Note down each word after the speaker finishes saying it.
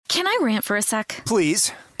Can I rant for a sec?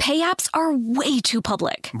 Please. Pay apps are way too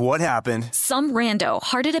public. What happened? Some rando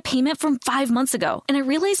hearted a payment from 5 months ago, and I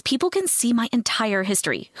realized people can see my entire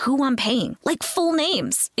history, who I'm paying, like full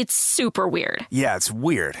names. It's super weird. Yeah, it's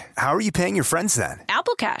weird. How are you paying your friends then?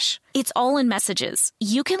 Apple Cash. It's all in messages.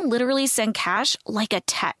 You can literally send cash like a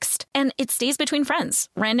text, and it stays between friends.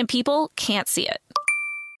 Random people can't see it.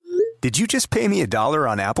 Did you just pay me $1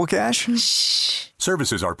 on Apple Cash? Shh.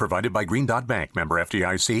 Services are provided by Green Dot Bank, member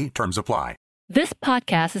FDIC. Terms apply. This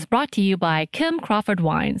podcast is brought to you by Kim Crawford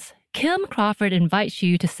Wines. Kim Crawford invites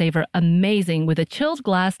you to savor amazing with a chilled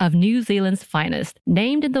glass of New Zealand's finest,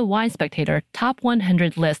 named in the Wine Spectator Top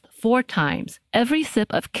 100 list 4 times. Every sip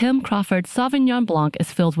of Kim Crawford Sauvignon Blanc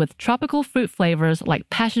is filled with tropical fruit flavors like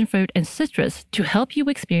passion fruit and citrus to help you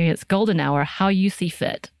experience golden hour how you see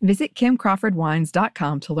fit. Visit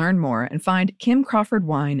KimCrawfordWines.com to learn more and find Kim Crawford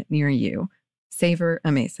wine near you. Savor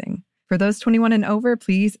amazing. For those 21 and over,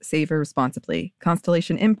 please savor responsibly.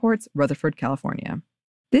 Constellation Imports, Rutherford, California.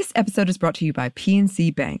 This episode is brought to you by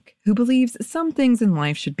PNC Bank, who believes some things in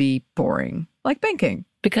life should be boring, like banking.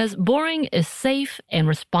 Because boring is safe and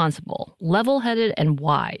responsible, level-headed and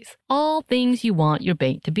wise. All things you want your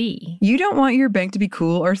bank to be. You don't want your bank to be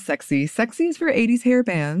cool or sexy. Sexy is for 80s hair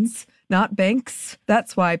bands, not banks.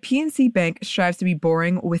 That's why PNC Bank strives to be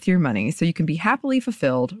boring with your money so you can be happily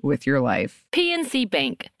fulfilled with your life. PNC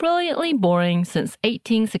Bank, brilliantly boring since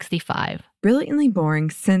 1865. Brilliantly Boring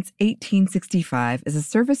Since 1865 is a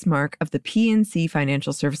service mark of the PNC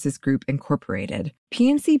Financial Services Group, Incorporated.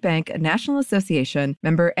 PNC Bank, a National Association,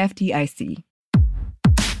 member FDIC.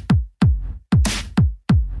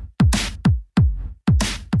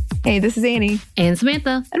 Hey, this is Annie. And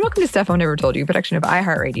Samantha. And welcome to Stuff I Never Told You, production of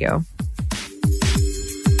iHeartRadio.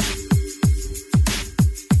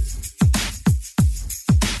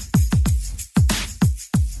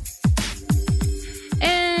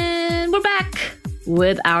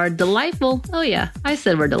 With our delightful, I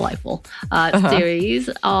said we're delightful, series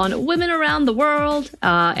on women around the world.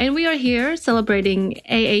 And we are here celebrating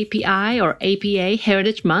AAPI or APA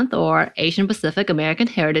Heritage Month or Asian Pacific American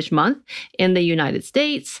Heritage Month in the United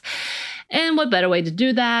States. And what better way to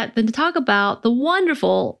do that than to talk about the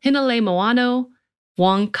wonderful Hinale Moano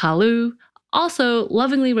Wong Kalu, also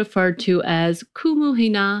lovingly referred to as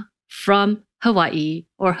Kumuhina from Hawaii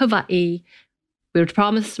or Hawaii. We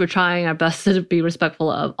promise we're trying our best to be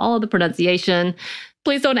respectful of all of the pronunciation.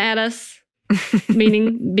 Please don't add us,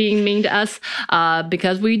 meaning being mean to us,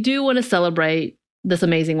 because we do want to celebrate this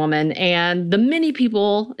amazing woman and the many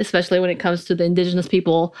people, especially when it comes to the indigenous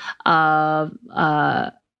people of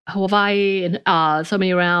Hawaii and so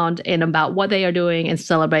many around, and about what they are doing and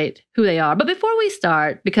celebrate who they are. But before we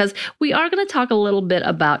start, because we are going to talk a little bit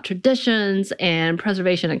about traditions and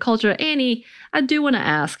preservation and culture, Annie, I do want to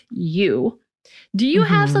ask you, do you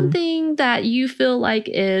have something that you feel like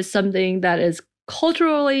is something that is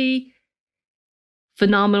culturally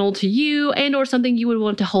phenomenal to you, and or something you would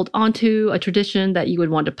want to hold on to, a tradition that you would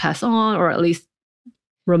want to pass on or at least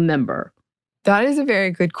remember? That is a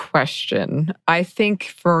very good question. I think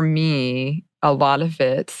for me, a lot of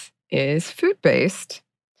it is food-based,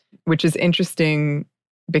 which is interesting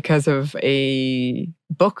because of a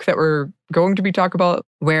book that we're going to be talking about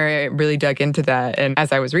where I really dug into that. And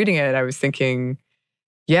as I was reading it, I was thinking,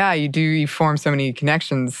 yeah, you form so many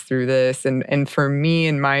connections through this. And for me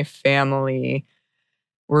and my family,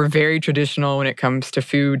 we're very traditional when it comes to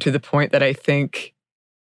food, to the point that I think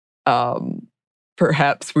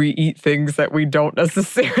perhaps we eat things that we don't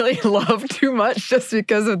necessarily love too much just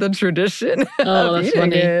because of the tradition of that's eating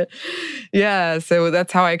funny. it. Yeah, so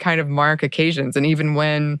that's how I kind of mark occasions. And even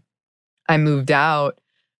when I moved out,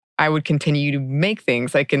 I would continue to make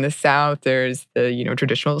things. Like in the South, there's the,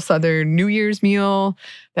 traditional Southern New Year's meal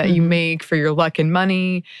that you make for your luck and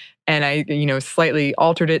money. And I, slightly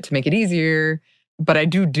altered it to make it easier, but I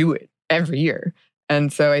do it every year.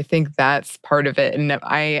 And so I think that's part of it. And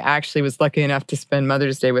I actually was lucky enough to spend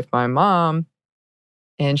Mother's Day with my mom.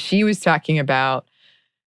 And she was talking about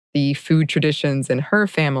the food traditions in her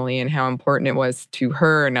family and how important it was to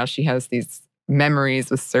her. And now she has these memories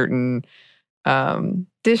with certain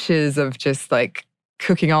dishes of just like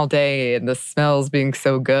cooking all day and the smells being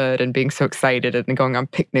so good and being so excited and going on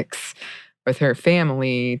picnics with her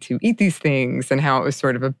family to eat these things, and how it was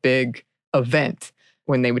sort of a big event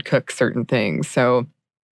when they would cook certain things. So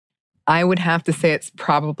I would have to say it's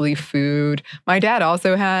probably food. My dad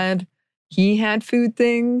also had food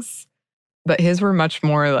things, but his were much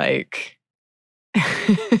more like,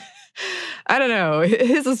 I don't know.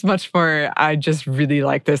 His was much more, I just really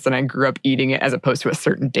like this and I grew up eating it, as opposed to a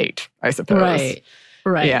certain date, I suppose.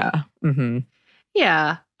 Right. Yeah. Mm-hmm.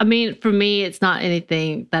 Yeah. I mean, for me, it's not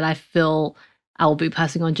anything that I feel I will be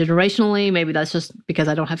passing on generationally. Maybe that's just because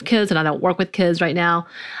I don't have kids and I don't work with kids right now.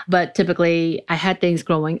 But typically, I had things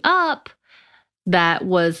growing up that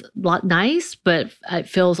was nice, but it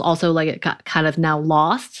feels also like it got kind of now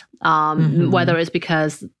lost. Whether it's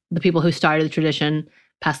because the people who started the tradition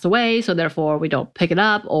passed away, so therefore we don't pick it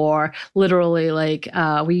up, or literally like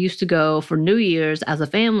we used to go for New Year's as a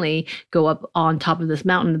family, go up on top of this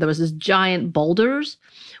mountain. There was this giant boulders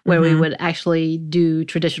where we would actually do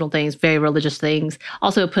traditional things, very religious things.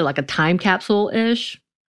 Also put like a time capsule-ish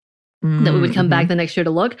that we would come back the next year to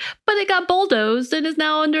look, but it got bulldozed and is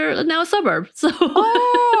now a suburb. So, no.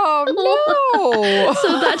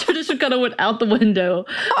 So that tradition kind of went out the window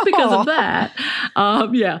because of that.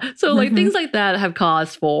 So like things like that have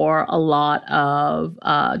caused for a lot of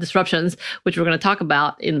disruptions, which we're going to talk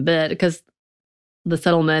about in a bit, because the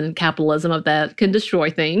settlement and capitalism of that can destroy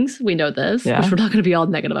things. We know this, which we're not going to be all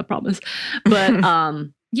negative, I promise. But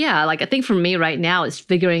yeah, like I think for me right now is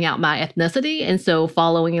figuring out my ethnicity. And so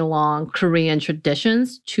following along Korean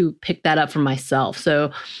traditions to pick that up for myself.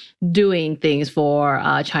 So doing things for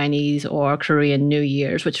Chinese or Korean New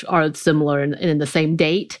Year's, which are similar in the same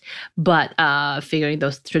date, but figuring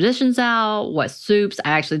those traditions out, what soups.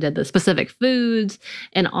 I actually did the specific foods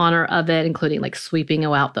in honor of it, including like sweeping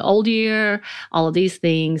out the old year, all of these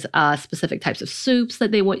things, specific types of soups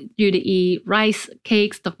that they want you to eat, rice,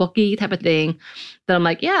 cakes, tteokbokki type of thing. That I'm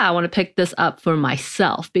like, yeah, I want to pick this up for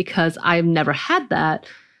myself because I've never had that.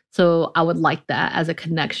 So I would like that as a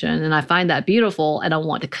connection. And I find that beautiful. And I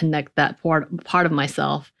want to connect that part of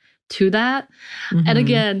myself to that. And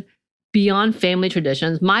again, beyond family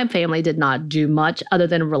traditions, my family did not do much other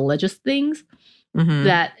than religious things.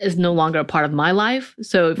 That is no longer a part of my life.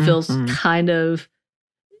 So it feels kind of,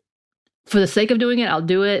 for the sake of doing it, I'll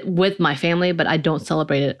do it with my family, but I don't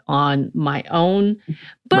celebrate it on my own.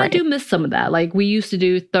 But I do miss some of that. Like we used to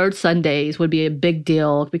do third Sundays would be a big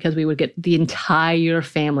deal because we would get the entire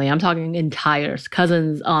family. I'm talking entire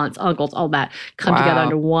cousins, aunts, uncles, all that come together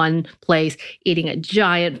under one place, eating a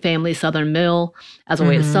giant family Southern meal as a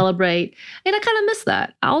way to celebrate. And I kind of miss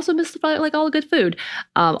that. I also miss like all the good food,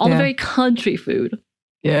 all the very country food.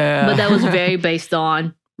 Yeah. But that was very based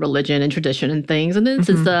on religion and tradition and things. And then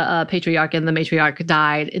since the patriarch and the matriarch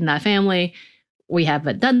died in that family, we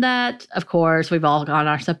haven't done that. Of course, we've all gone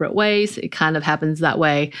our separate ways. It kind of happens that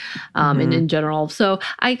way in general. So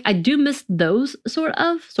I do miss those sort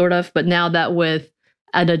of. But now that with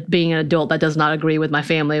being an adult that does not agree with my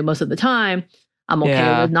family most of the time, I'm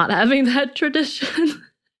okay with not having that tradition.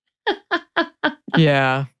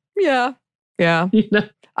 Yeah. You know?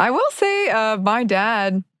 I will say my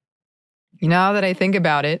dad, now that I think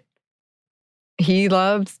about it, he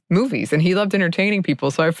loved movies and he loved entertaining people.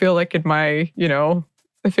 So I feel like in my,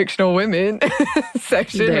 fictional women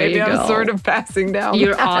section, maybe I'm sort of passing down.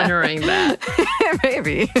 You're honoring that.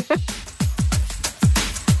 Maybe.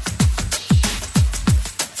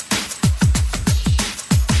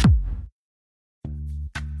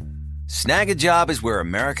 Snag a Job is where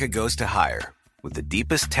America goes to hire, with the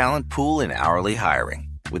deepest talent pool in hourly hiring.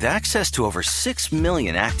 With access to over 6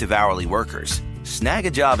 million active hourly workers, Snag a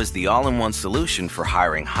Job is the all-in-one solution for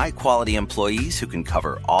hiring high-quality employees who can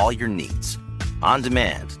cover all your needs. On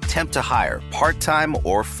demand, temp to hire, part-time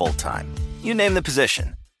or full-time. You name the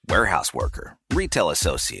position. Warehouse worker, retail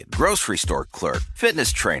associate, grocery store clerk,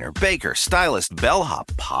 fitness trainer, baker, stylist, bellhop,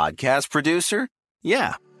 podcast producer.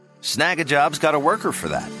 Yeah, Snag a Job's got a worker for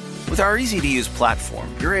that. With our easy-to-use platform,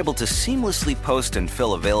 you're able to seamlessly post and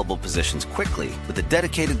fill available positions quickly with a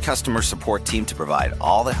dedicated customer support team to provide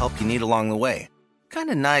all the help you need along the way. Kind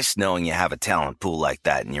of nice knowing you have a talent pool like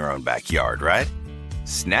that in your own backyard, right?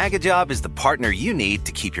 Snag a Job is the partner you need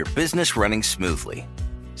to keep your business running smoothly.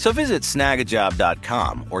 So visit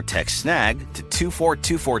snagajob.com or text SNAG to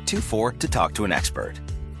 242424 to talk to an expert.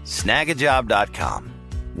 Snagajob.com,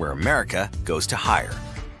 where America goes to hire.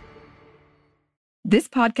 This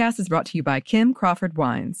podcast is brought to you by Kim Crawford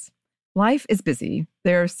Wines. Life is busy.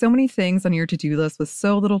 There are so many things on your to-do list with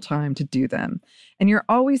so little time to do them. And you're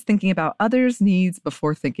always thinking about others' needs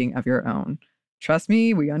before thinking of your own. Trust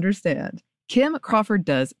me, we understand. Kim Crawford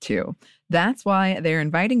does too. That's why they're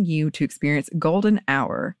inviting you to experience Golden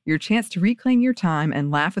Hour, your chance to reclaim your time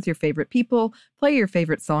and laugh with your favorite people, play your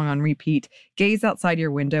favorite song on repeat, gaze outside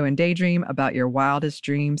your window and daydream about your wildest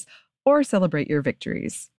dreams, or celebrate your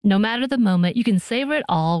victories. No matter the moment, you can savor it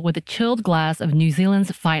all with a chilled glass of New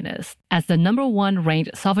Zealand's finest. As the #1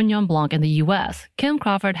 ranked Sauvignon Blanc in the U.S., Kim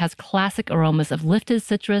Crawford has classic aromas of lifted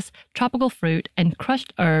citrus, tropical fruit, and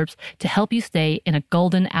crushed herbs to help you stay in a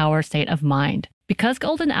golden hour state of mind. Because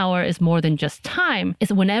golden hour is more than just time,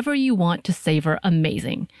 it's whenever you want to savor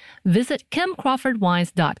amazing. Visit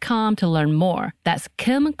KimCrawfordWines.com to learn more. That's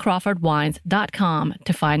KimCrawfordWines.com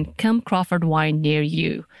to find Kim Crawford wine near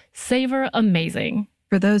you. Savor amazing.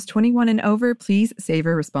 For those 21 and over, please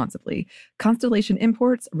savor responsibly. Constellation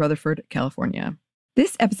Imports, Rutherford, California.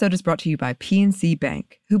 This episode is brought to you by PNC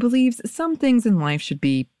Bank, who believes some things in life should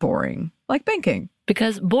be boring, like banking.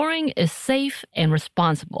 Because boring is safe and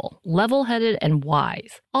responsible, level-headed and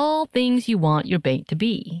wise. All things you want your bank to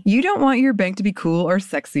be. You don't want your bank to be cool or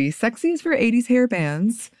sexy. Sexy is for 80s hair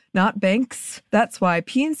bands, not banks. That's why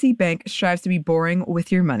PNC Bank strives to be boring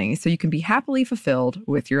with your money so you can be happily fulfilled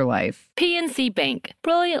with your life. PNC Bank,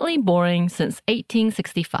 brilliantly boring since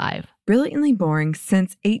 1865. Brilliantly Boring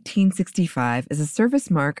Since 1865 is a service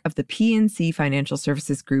mark of the PNC Financial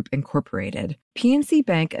Services Group, Incorporated. PNC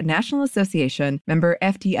Bank, a National Association, member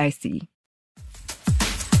FDIC.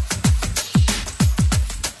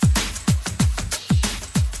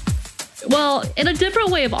 Well, in a different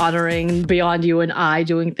way of honoring beyond you and I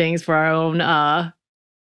doing things for our own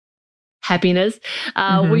happiness,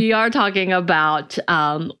 we are talking about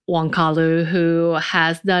Wong Ka-Lu, who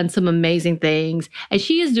has done some amazing things. And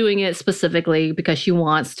she is doing it specifically because she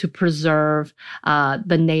wants to preserve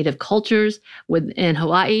the native cultures within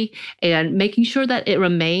Hawaii and making sure that it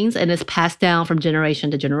remains and is passed down from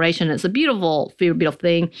generation to generation. It's a beautiful, beautiful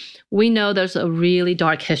thing. We know there's a really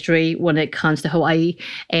dark history when it comes to Hawaii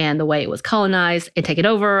and the way it was colonized and taken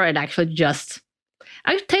over and actually just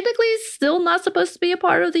technically still not supposed to be a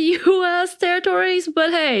part of the U.S. territories, but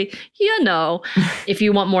hey, you know, if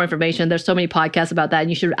you want more information, there's so many podcasts about that, and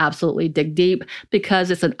you should absolutely dig deep because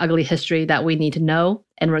it's an ugly history that we need to know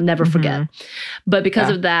and never forget. But because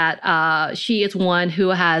of that, she is one who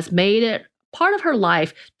has made it part of her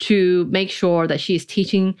life to make sure that she's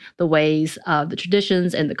teaching the ways of the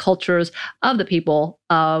traditions and the cultures of the people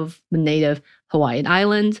of the native Hawaiian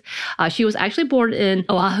Islands. She was actually born in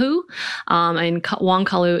Oahu, and Wong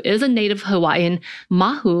Ka-Lu is a native Hawaiian.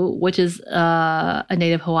 Mahu, which is a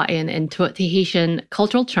native Hawaiian and Tahitian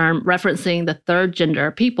cultural term referencing the third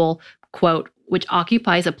gender people, quote, which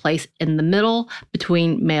occupies a place in the middle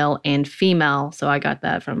between male and female. So I got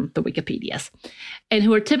that from the Wikipedias. And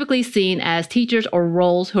who are typically seen as teachers or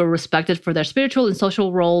roles who are respected for their spiritual and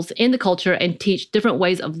social roles in the culture and teach different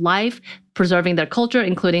ways of life, preserving their culture,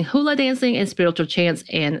 including hula dancing and spiritual chants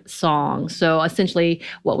and songs. So essentially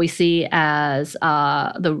what we see as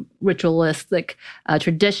the ritualistic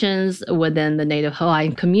traditions within the native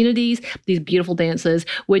Hawaiian communities, these beautiful dances,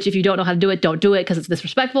 which if you don't know how to do it, don't do it because it's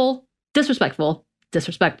disrespectful.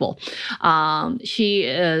 She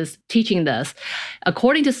is teaching this.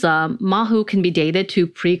 According to some, Mahu can be dated to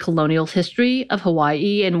pre-colonial history of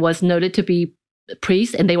Hawaii and was noted to be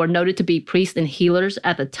priests, and they were noted to be priests and healers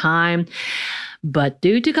at the time. But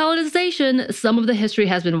due to colonization, some of the history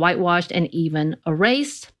has been whitewashed and even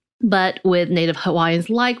erased. But with Native Hawaiians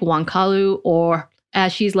like Wong Ka-Lu, or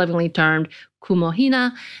as she's lovingly termed,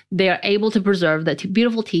 Kumohina, they are able to preserve the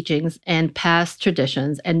beautiful teachings and past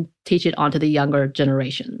traditions and teach it onto the younger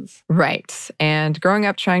generations. Right. And growing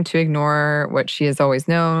up trying to ignore what she has always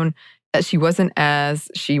known, that she wasn't as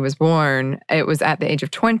she was born, it was at the age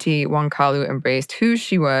of 20, Wong Ka-Lu embraced who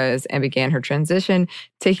she was and began her transition,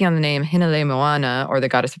 taking on the name Hinale Moana, or the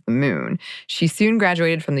goddess of the moon. She soon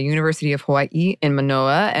graduated from the University of Hawaii in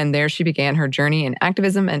Manoa, and there she began her journey in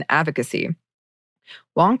activism and advocacy.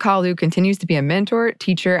 Wong Ka-Lu continues to be a mentor,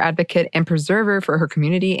 teacher, advocate, and preserver for her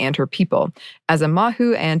community and her people. As a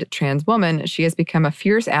Mahu and trans woman, she has become a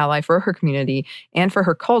fierce ally for her community and for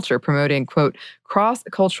her culture, promoting, quote,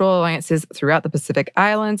 cross-cultural alliances throughout the Pacific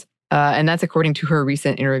Islands. And that's according to her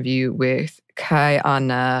recent interview with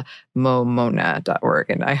kaianamomona.org.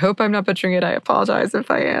 And I hope I'm not butchering it. I apologize if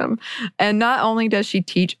I am. And not only does she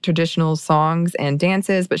teach traditional songs and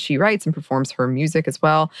dances, but she writes and performs her music as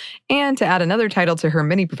well. And to add another title to her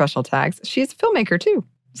many professional tags, she's a filmmaker too.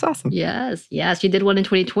 It's awesome. Yes. She did one in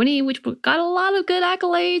 2020, which got a lot of good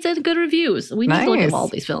accolades and good reviews. We need to look at all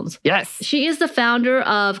these films. Yes. She is the founder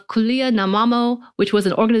of Kulia Namamo, which was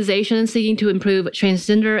an organization seeking to improve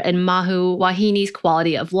transgender and Mahu Wahini's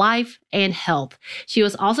quality of life and health. She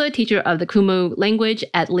was also a teacher of the Kumu language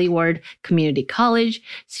at Leeward Community College.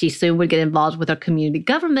 She soon would get involved with her community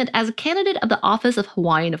government as a candidate of the Office of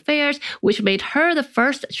Hawaiian Affairs, which made her the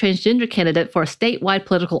first transgender candidate for a statewide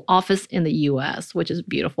political office in the U.S., which is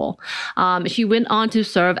beautiful. She went on to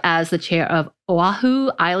serve as the chair of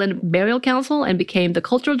Oahu Island Burial Council and became the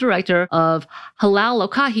cultural director of Halal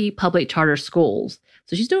Lokahi Public Charter Schools.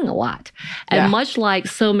 So she's doing a lot. And much like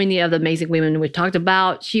so many of the amazing women we've talked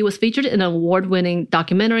about, she was featured in an award-winning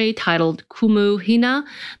documentary titled Kumu Hina.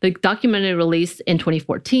 The documentary released in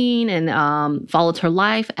 2014 and follows her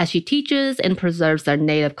life as she teaches and preserves their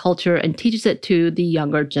native culture and teaches it to the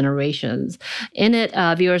younger generations. In it,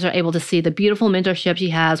 viewers are able to see the beautiful mentorship she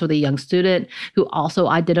has with a young student who also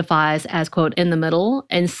identifies as, quote, in the middle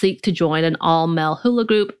and seek to join an all-male hula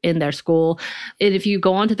group in their school. And if you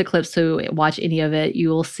go onto the clips to watch any of it, you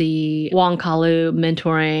will see Wong Kalu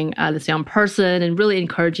mentoring this young person and really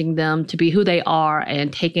encouraging them to be who they are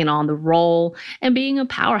and taking on the role and being a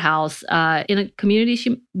powerhouse in a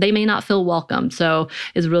community they may not feel welcome. So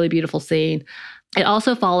it's a really beautiful scene. It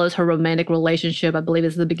also follows her romantic relationship. I believe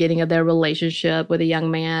it's the beginning of their relationship with a young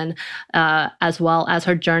man, as well as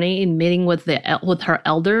her journey in meeting with her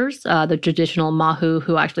elders, the traditional Mahu,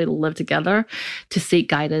 who actually live together to seek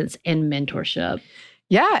guidance and mentorship.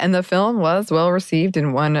 Yeah, and the film was well received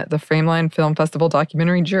and won the Frameline Film Festival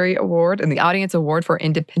Documentary Jury Award and the Audience Award for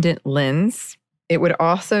Independent Lens. It would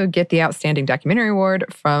also get the Outstanding Documentary Award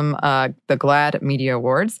from the GLAAD Media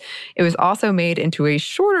Awards. It was also made into a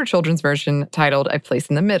shorter children's version titled A Place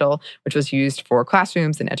in the Middle, which was used for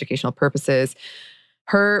classrooms and educational purposes.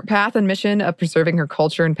 Her path and mission of preserving her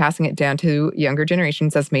culture and passing it down to younger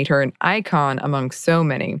generations has made her an icon among so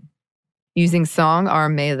many. Using song or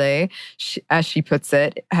mele, as she puts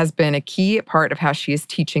it, has been a key part of how she is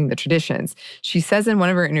teaching the traditions. She says in one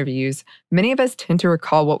of her interviews, many of us tend to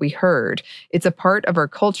recall what we heard. It's a part of our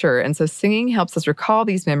culture, and so singing helps us recall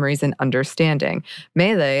these memories and understanding.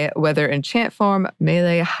 Mele, whether in chant form,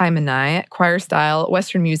 mele haimanai, choir style,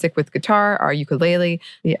 Western music with guitar, or ukulele,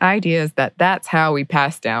 the idea is that that's how we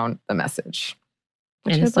pass down the message.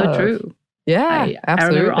 And it's so true. Yeah,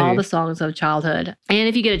 absolutely. I remember all the songs of childhood. And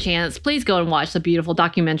if you get a chance, please go and watch the beautiful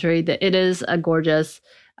documentary. It is a gorgeous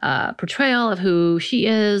portrayal of who she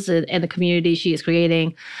is and the community she is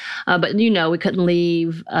creating. But we couldn't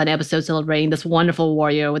leave an episode celebrating this wonderful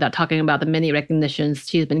warrior without talking about the many recognitions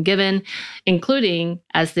she has been given, including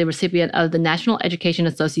as the recipient of the National Education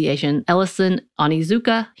Association Ellison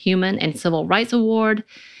Onizuka Human and Civil Rights Award,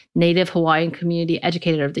 Native Hawaiian Community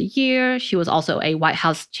Educator of the Year. She was also a White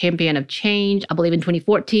House Champion of Change, I believe in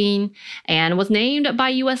 2014, and was named by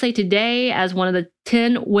USA Today as one of the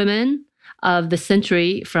 10 women of the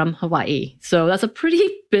century from Hawaii. So that's a pretty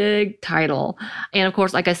big title. And of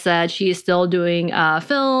course, like I said, she is still doing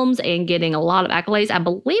films and getting a lot of accolades. I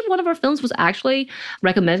believe one of her films was actually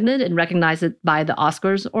recommended and recognized by the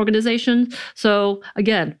Oscars organization. So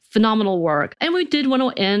again, phenomenal work. And we did want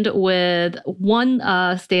to end with one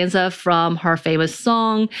stanza from her famous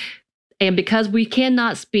song. And because we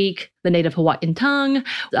cannot speak the native Hawaiian tongue,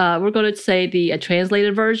 we're going to say the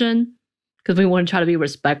translated version, because we want to try to be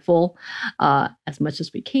respectful as much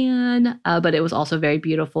as we can. But it was also very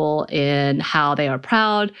beautiful in how they are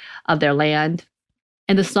proud of their land.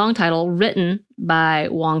 And the song title, written by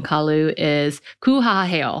Wong Kalu, is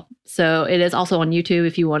Kuhaheo. So it is also on YouTube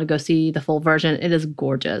if you want to go see the full version. It is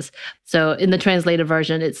gorgeous. So in the translated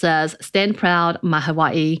version, it says, "Stand proud, my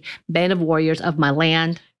Hawaii, band of warriors of my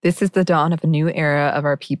land. This is the dawn of a new era of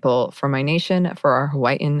our people, for my nation, for our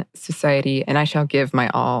Hawaiian society, and I shall give my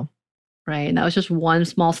all." Right. And that was just one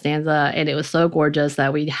small stanza. And it was so gorgeous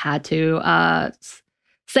that we had to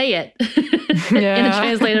say it in the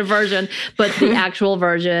translated version. But the actual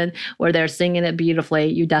version where they're singing it beautifully,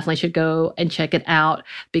 you definitely should go and check it out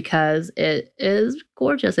because it is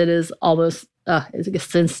gorgeous. It is almost, it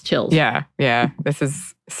sends chills. Yeah. This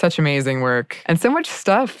is such amazing work. And so much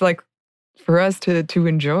stuff like for us to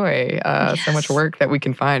enjoy. So much work that we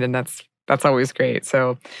can find. And that's always great.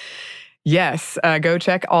 So yes, go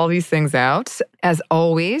check all these things out. As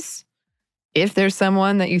always, if there's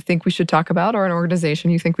someone that you think we should talk about or an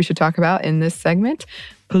organization you think we should talk about in this segment,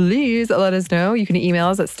 please let us know. You can email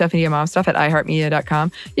us at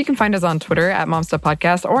stephaniemomstuff@iheartmedia.com. You can find us on Twitter at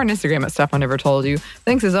momstuffpodcast or on Instagram at Stuff I Never Told You.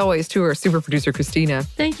 Thanks as always to our super producer, Christina.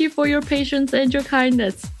 Thank you for your patience and your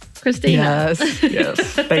kindness, Christina. Yes.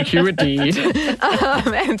 Thank you indeed.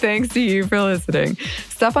 And thanks to you for listening.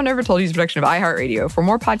 Stuff I Never Told You is a production of iHeartRadio. For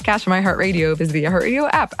more podcasts from iHeartRadio, visit the iHeartRadio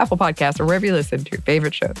app, Apple Podcasts, or wherever you listen to your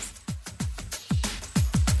favorite shows.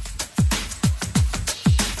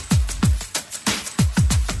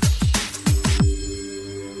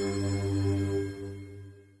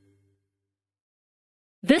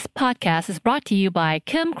 This podcast is brought to you by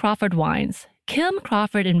Kim Crawford Wines. Kim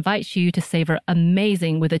Crawford invites you to savor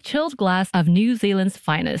amazing with a chilled glass of New Zealand's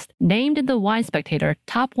finest, named in the Wine Spectator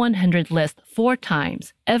Top 100 list 4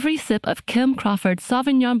 times. Every sip of Kim Crawford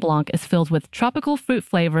Sauvignon Blanc is filled with tropical fruit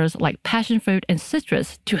flavors like passion fruit and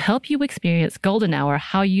citrus to help you experience golden hour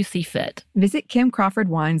how you see fit. Visit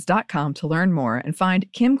KimCrawfordWines.com to learn more and find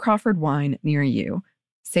Kim Crawford wine near you.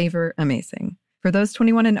 Savor amazing. For those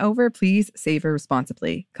 21 and over, please savor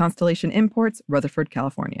responsibly. Constellation Imports, Rutherford,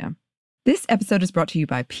 California. This episode is brought to you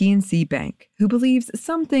by PNC Bank, who believes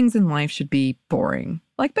some things in life should be boring,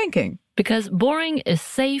 like banking. Because boring is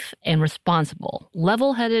safe and responsible,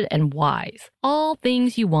 level-headed and wise. All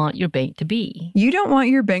things you want your bank to be. You don't want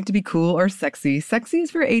your bank to be cool or sexy. Sexy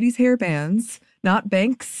is for 80s hair bands, not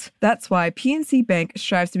banks. That's why PNC Bank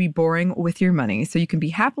strives to be boring with your money so you can be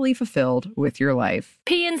happily fulfilled with your life.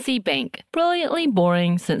 PNC Bank, brilliantly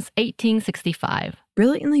boring since 1865.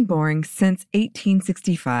 Brilliantly Boring Since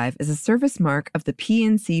 1865 is a service mark of the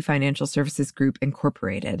PNC Financial Services Group,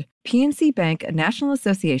 Incorporated. PNC Bank, a National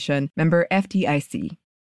Association, member FDIC.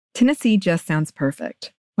 Tennessee just sounds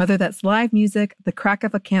perfect. Whether that's live music, the crack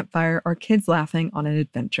of a campfire, or kids laughing on an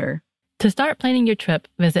adventure. To start planning your trip,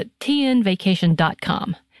 visit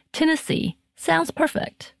tnvacation.com. Tennessee sounds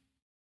perfect.